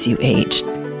as you age.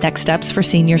 Next Steps for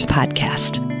Seniors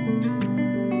podcast.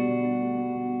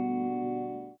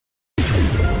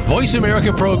 Voice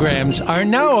America programs are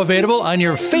now available on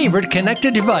your favorite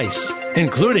connected device.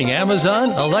 including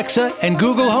Amazon, Alexa, and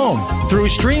Google Home. Through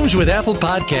streams with Apple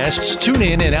Podcasts,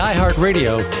 TuneIn, and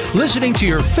iHeartRadio, listening to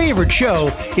your favorite show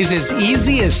is as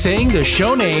easy as saying the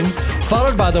show name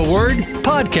followed by the word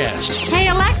podcast. Hey,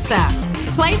 Alexa,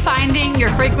 play Finding Your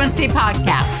Frequency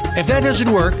podcast. If that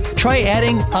doesn't work, try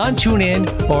adding on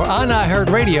TuneIn or on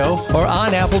iHeartRadio or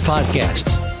on Apple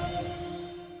Podcasts.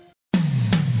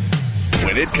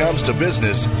 When it comes to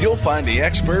business, you'll find the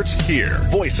experts here.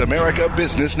 Voice America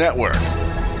Business Network.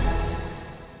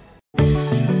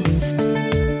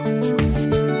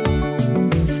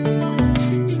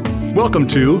 Welcome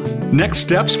to Next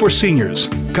Steps for Seniors,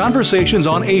 Conversations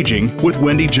on Aging with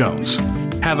Wendy Jones.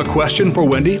 Have a question for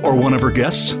Wendy or one of her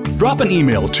guests? Drop an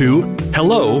email to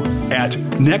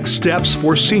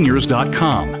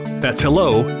hello@nextstepsforseniors.com. That's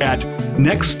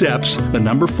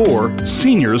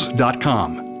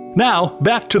hello@nextsteps4seniors.com. Now,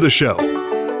 back to the show.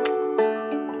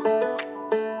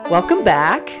 Welcome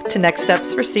back to Next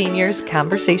Steps for Seniors,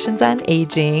 Conversations on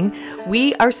Aging.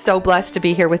 We are so blessed to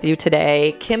be here with you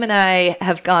today. Kim and I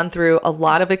have gone through a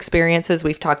lot of experiences.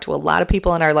 We've talked to a lot of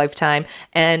people in our lifetime,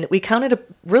 and we count it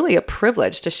really a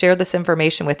privilege to share this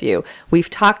information with you. We've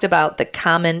talked about the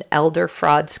common elder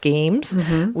fraud schemes.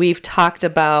 We've talked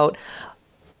about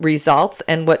results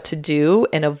and what to do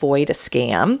and avoid a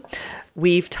scam.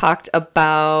 We've talked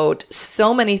about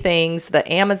so many things, the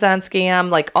Amazon scam,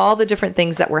 like all the different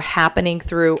things that were happening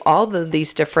through all of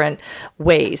these different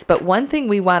ways. But one thing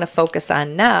we want to focus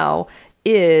on now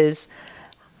is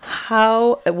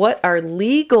what our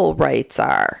legal rights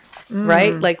are,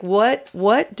 right? Like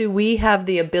what do we have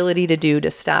the ability to do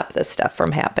to stop this stuff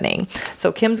from happening?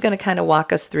 So Kim's going to kind of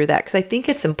walk us through that because I think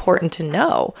it's important to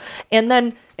know. And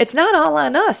then it's not all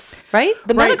on us, right?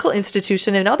 The medical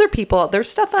institution and other people, there's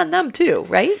stuff on them too,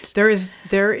 right? There is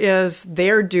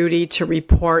their duty to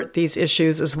report these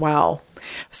issues as well.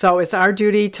 So it's our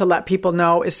duty to let people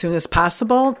know as soon as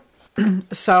possible.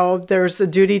 So there's a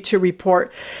duty to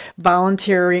report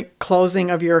voluntary closing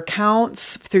of your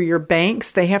accounts through your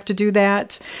banks. They have to do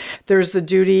that. There's the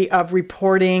duty of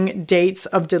reporting dates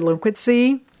of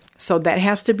delinquency. So that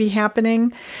has to be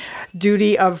happening.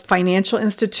 Duty of financial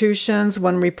institutions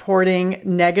when reporting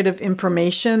negative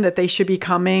information that they should be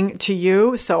coming to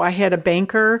you. So I had a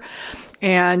banker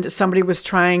and somebody was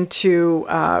trying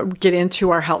to get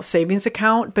into our health savings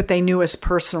account, but they knew us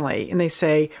personally. And they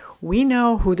say, we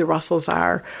know who the Russells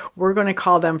are. We're going to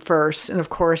call them first. And of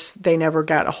course, they never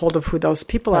got a hold of who those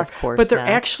people are. But they're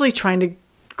actually trying to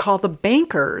call the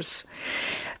bankers.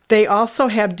 They also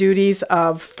have duties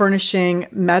of furnishing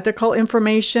medical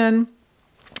information.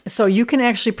 So you can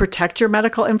actually protect your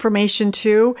medical information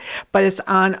too, but it's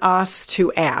on us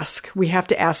to ask. We have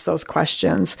to ask those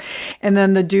questions. And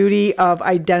then the duty of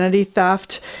identity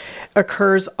theft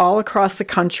occurs all across the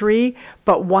country,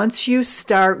 but once you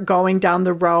start going down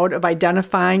the road of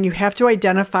identifying, you have to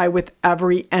identify with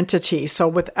every entity. So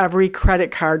with every credit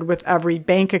card, with every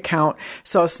bank account.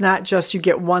 So it's not just you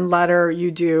get one letter, you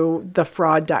do the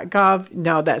fraud.gov.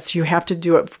 No, you have to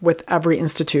do it with every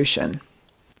institution.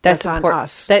 That's on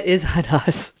us. That is on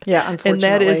us. Yeah, unfortunately. And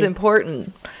that is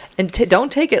important. And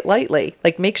don't take it lightly.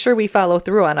 Like, make sure we follow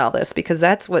through on all this because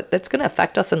that's going to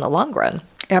affect us in the long run.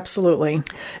 Absolutely.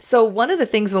 So one of the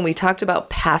things when we talked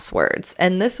about passwords,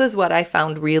 and this is what I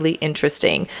found really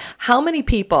interesting, how many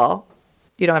people,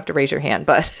 you don't have to raise your hand,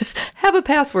 but have a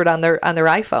password on their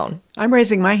iPhone? I'm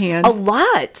raising my hand. A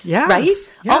lot, yes. Right?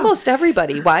 Yeah. Almost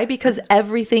everybody. Why? Because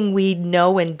everything we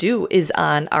know and do is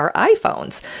on our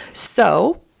iPhones.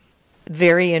 So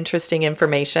very interesting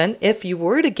information. If you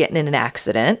were to get in an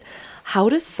accident, how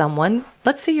does someone,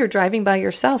 let's say you're driving by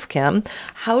yourself, Kim,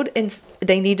 and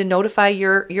they need to notify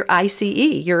your ICE,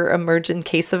 your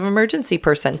case of emergency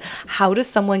person. How does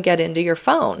someone get into your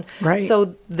phone? Right.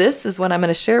 So this is what I'm going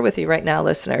to share with you right now,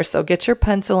 listeners. So get your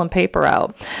pencil and paper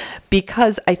out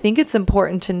because I think it's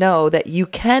important to know that you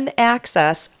can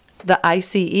access the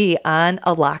ICE on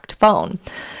a locked phone.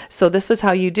 So this is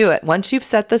how you do it. Once you've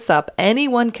set this up,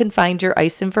 anyone can find your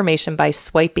ICE information by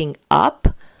swiping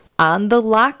up on the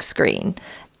lock screen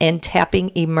and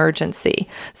tapping emergency.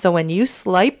 So when you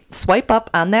swipe up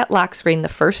on that lock screen, the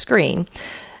first screen,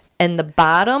 and the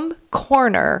bottom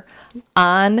corner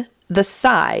on the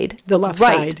side, the left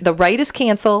side, the right is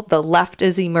cancel, the left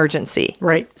is emergency.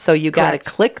 Right. So you got to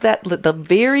click that, the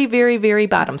very, very, very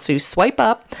bottom. So you swipe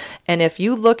up, and if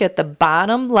you look at the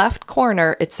bottom left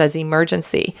corner, it says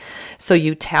emergency. So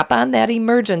you tap on that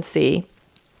emergency,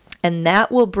 and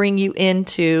that will bring you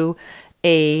into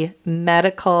a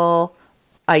medical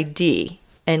ID.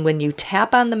 And when you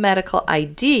tap on the medical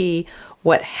ID,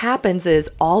 what happens is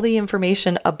all the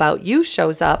information about you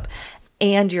shows up,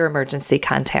 and your emergency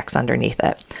contacts underneath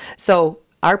it. So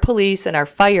our police and our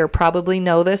fire probably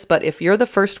know this, but if you're the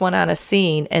first one on a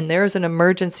scene and there's an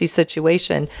emergency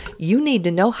situation, you need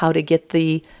to know how to get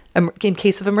in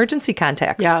case of emergency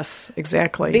contacts. Yes,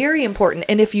 exactly. Very important.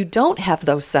 And if you don't have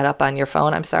those set up on your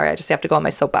phone, I'm sorry, I just have to go on my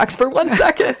soapbox for 1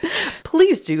 second.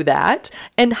 Please do that.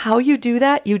 And how you do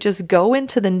that, you just go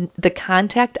into the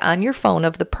contact on your phone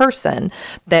of the person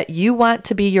that you want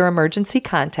to be your emergency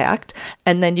contact.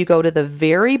 And then you go to the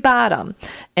very bottom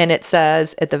and it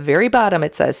says, at the very bottom,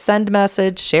 it says send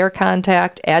message, share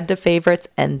contact, add to favorites.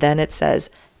 And then it says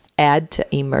add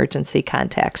to emergency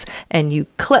contacts. And you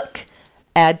click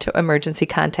add to emergency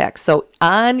contacts. So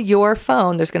on your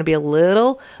phone, there's going to be a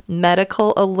little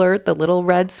medical alert, the little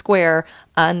red square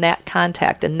on that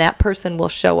contact, and that person will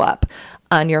show up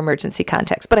on your emergency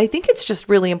contacts. But I think it's just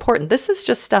really important. This is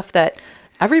just stuff that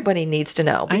everybody needs to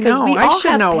know. Because I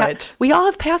should know it. We all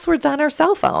have passwords on our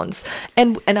cell phones.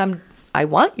 And I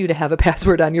want you to have a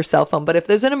password on your cell phone, but if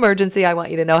there's an emergency, I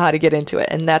want you to know how to get into it.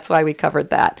 And that's why we covered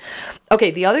that.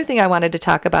 Okay, the other thing I wanted to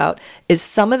talk about is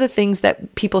some of the things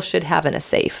that people should have in a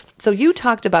safe. So you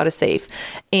talked about a safe,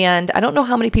 and I don't know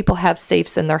how many people have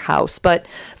safes in their house, but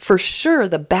for sure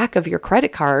the back of your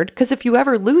credit card, because if you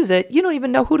ever lose it, you don't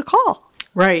even know who to call.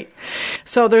 Right.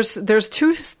 So there's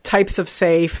two types of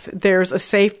safe. There's a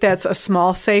safe that's a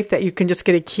small safe that you can just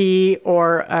get a key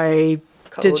or a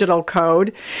digital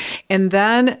code. And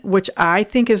then, which I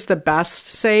think is the best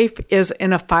safe, is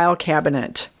in a file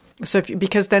cabinet. So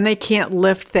because then they can't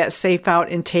lift that safe out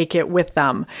and take it with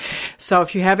them. So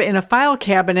if you have it in a file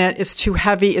cabinet, it's too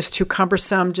heavy, it's too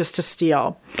cumbersome just to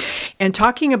steal. And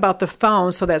talking about the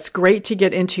phone, so that's great to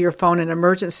get into your phone in an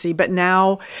emergency, but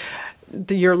now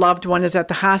your loved one is at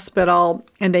the hospital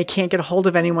and they can't get a hold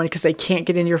of anyone because they can't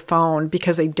get in your phone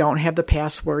because they don't have the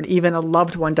password. Even a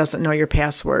loved one doesn't know your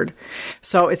password.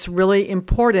 So it's really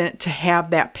important to have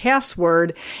that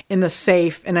password in the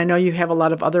safe. And I know you have a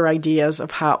lot of other ideas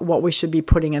of what we should be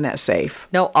putting in that safe.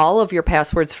 No, all of your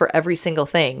passwords for every single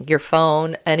thing, your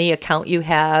phone, any account you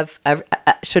have,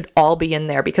 should all be in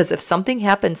there, because if something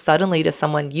happens suddenly to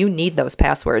someone, you need those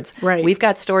passwords. Right. We've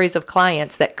got stories of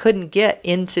clients that couldn't get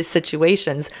into situations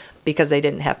because they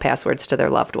didn't have passwords to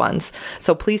their loved ones.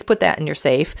 So please put that in your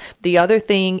safe. The other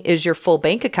thing is your full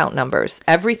bank account numbers.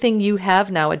 Everything you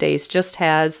have nowadays just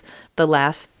has the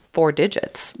last 4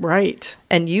 digits. Right.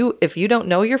 And if you don't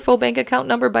know your full bank account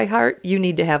number by heart, you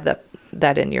need to have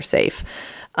that in your safe.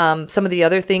 Some of the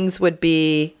other things would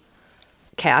be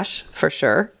cash, for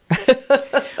sure.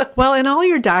 Well, in all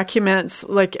your documents,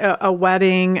 like a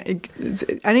wedding,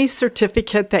 any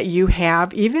certificate that you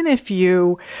have, even if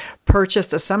you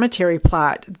purchased a cemetery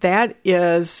plot, that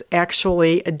is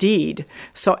actually a deed.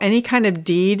 So any kind of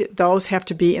deed, those have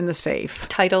to be in the safe.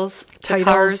 Titles to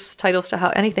cars, titles to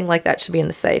house, anything like that should be in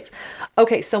the safe.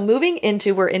 Okay, so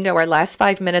we're into our last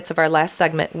 5 minutes of our last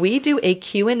segment. We do a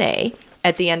Q&A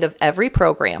at the end of every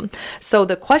program. So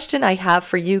the question I have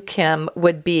for you, Kim,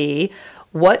 would be,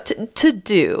 what to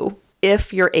do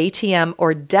if your ATM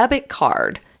or debit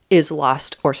card is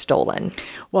lost or stolen?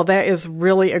 Well, that is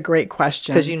really a great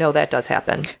question. Because you know that does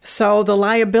happen. So the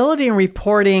liability and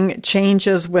reporting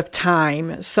changes with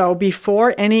time. So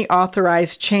before any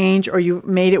authorized change or you've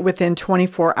made it within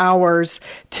 24 hours,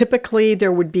 typically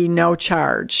there would be no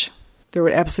charge. There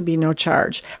would absolutely be no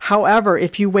charge. However,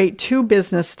 if you wait 2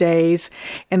 business days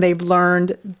and they've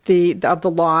learned of the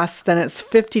loss, then it's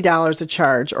 $50 a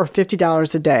charge or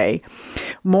 $50 a day.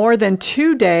 More than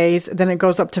 2 days, then it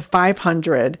goes up to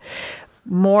 $500.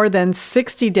 More than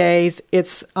 60 days,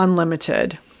 it's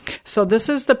unlimited. So this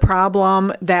is the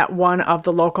problem that one of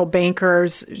the local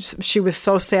bankers, she was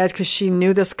so sad because she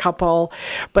knew this couple,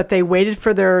 but they waited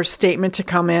for their statement to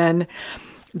come in.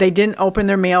 They didn't open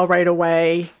their mail right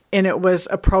away. And it was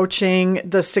approaching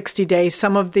the 60 days.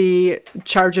 Some of the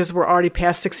charges were already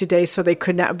past 60 days, so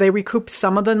they recouped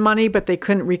some of the money, but they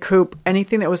couldn't recoup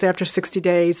anything that was after 60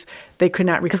 days. They could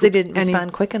not recoup. Because they didn't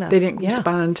respond quick enough. They didn't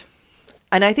respond.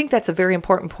 And I think that's a very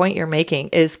important point you're making,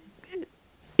 is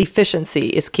efficiency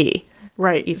is key.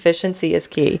 Right. Efficiency is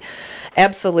key.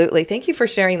 Absolutely. Thank you for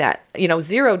sharing that.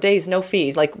 0 days, no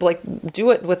fees. Like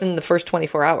do it within the first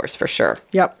 24 hours for sure.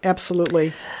 Yep,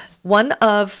 absolutely. One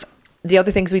of the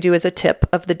other things we do is a tip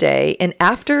of the day. And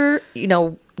after,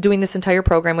 doing this entire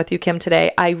program with you, Kim,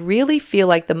 today, I really feel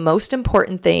like the most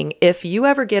important thing, if you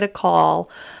ever get a call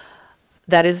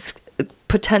that is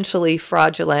potentially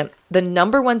fraudulent, the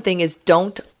number one thing is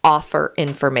don't offer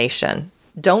information.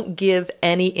 Don't give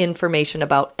any information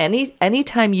about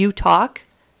anytime you talk,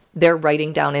 they're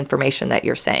writing down information that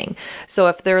you're saying. So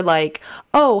if they're like,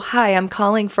 oh, hi, I'm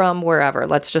calling from wherever,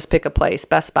 let's just pick a place,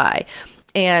 Best Buy.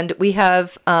 and we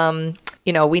have,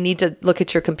 we need to look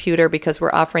at your computer because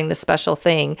we're offering the special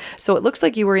thing. So it looks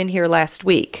like you were in here last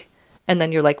week. And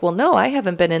then you're like, well, no, I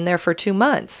haven't been in there for 2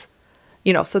 months.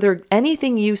 So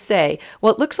anything you say,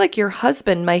 well, it looks like your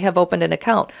husband may have opened an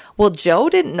account. Well, Joe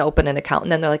didn't open an account.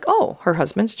 And then they're like, oh, her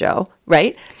husband's Joe,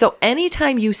 right? So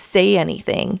anytime you say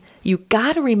anything, you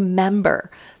got to remember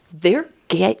they're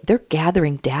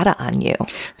gathering data on you.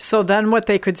 So then what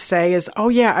they could say is, oh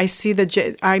yeah, I see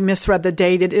I misread the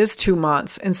date. It is 2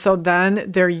 months. And so then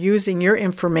they're using your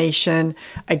information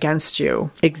against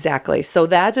you. Exactly. So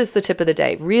that is the tip of the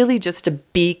day. Really just to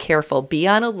be careful, be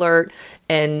on alert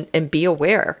and be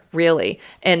aware, really.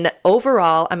 And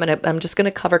overall, I'm just going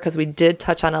to cover, because we did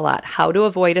touch on a lot, how to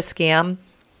avoid a scam.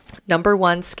 Number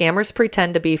one, scammers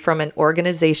pretend to be from an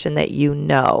organization that you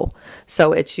know.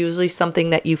 So it's usually something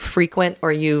that you frequent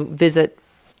or you visit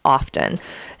often.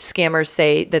 Scammers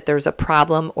say that there's a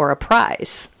problem or a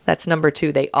prize. That's number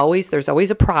two. There's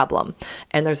always a problem,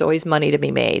 and there's always money to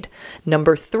be made.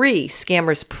 Number three,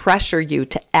 scammers pressure you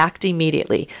to act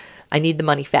immediately. I need the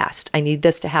money fast. I need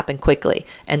this to happen quickly.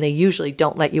 And they usually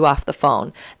don't let you off the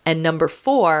phone. And number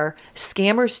four,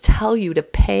 scammers tell you to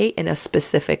pay in a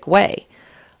specific way.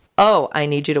 Oh, I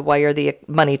need you to wire the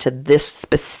money to this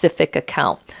specific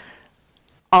account.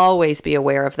 Always be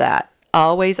aware of that.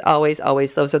 Always, always,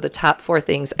 always. Those are the top four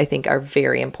things I think are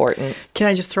very important. Can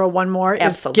I just throw one more?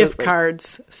 Absolutely. It's gift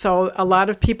cards. So a lot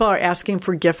of people are asking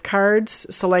for gift cards.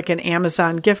 So like an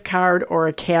Amazon gift card or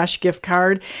a cash gift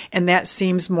card. And that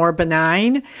seems more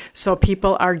benign. So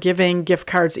people are giving gift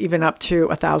cards even up to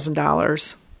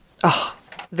 $1,000. Oh,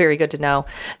 very good to know.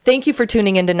 Thank you for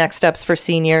tuning into Next Steps for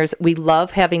Seniors. We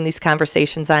love having these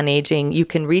conversations on aging. You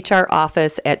can reach our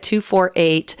office at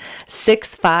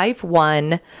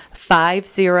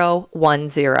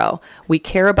 248-651-5010. We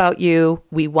care about you.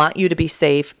 We want you to be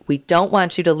safe. We don't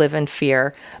want you to live in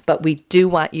fear, but we do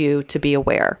want you to be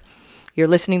aware. You're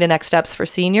listening to Next Steps for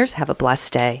Seniors. Have a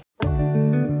blessed day.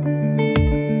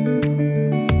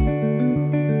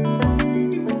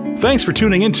 Thanks for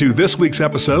tuning into this week's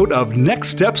episode of Next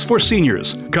Steps for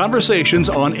Seniors, Conversations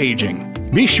on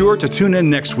Aging. Be sure to tune in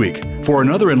next week for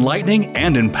another enlightening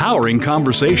and empowering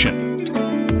conversation.